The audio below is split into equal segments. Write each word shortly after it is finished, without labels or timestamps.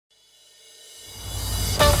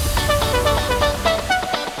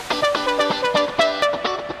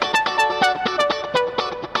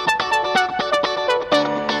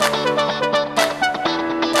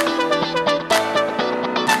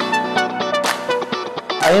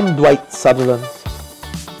I am Dwight Sutherland,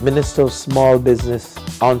 Minister of Small Business,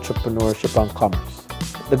 Entrepreneurship and Commerce.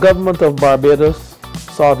 The government of Barbados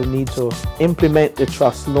saw the need to implement the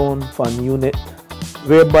Trust Loan Fund Unit,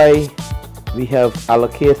 whereby we have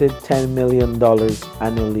allocated $10 million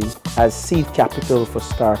annually as seed capital for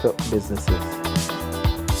startup businesses.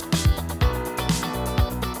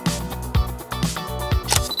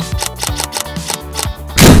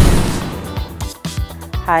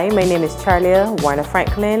 Hi, my name is Charlia Warner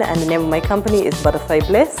Franklin and the name of my company is Butterfly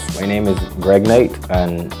Bliss. My name is Greg Knight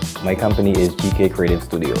and my company is GK Creative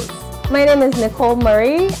Studios. My name is Nicole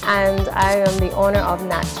Murray and I am the owner of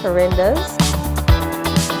Naturindas.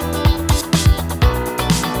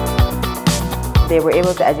 They were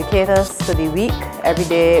able to educate us to the week. Every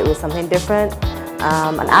day it was something different.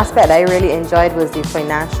 An aspect I really enjoyed was the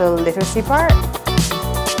financial literacy part.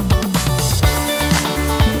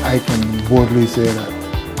 I can boldly say that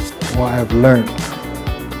what I've learned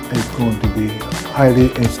is going to be highly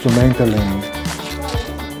instrumental in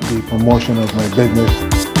the promotion of my business.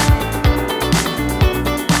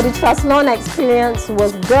 The Trust Loan experience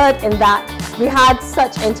was good in that we had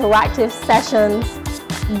such interactive sessions.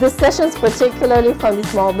 The sessions particularly from the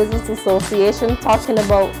Small Business Association talking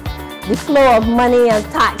about the flow of money and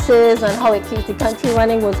taxes and how it keeps the country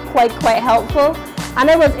running was quite helpful. And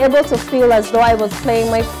I was able to feel as though I was playing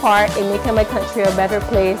my part in making my country a better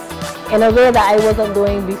place in a way that I wasn't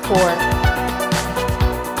doing before.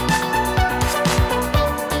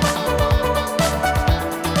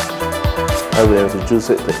 I will introduce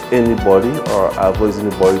it to anybody or advise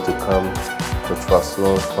anybody to come to Trust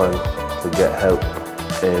Loan Fund to get help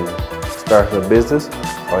in starting a business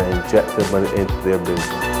or injecting money into their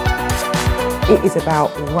business. It is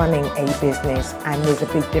about running a business, and there's a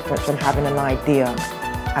big difference from having an idea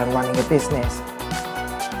and running a business.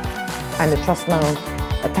 And the Trust Loan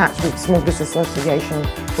attached with Small Business Association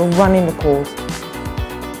were running the cause,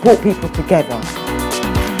 brought people together.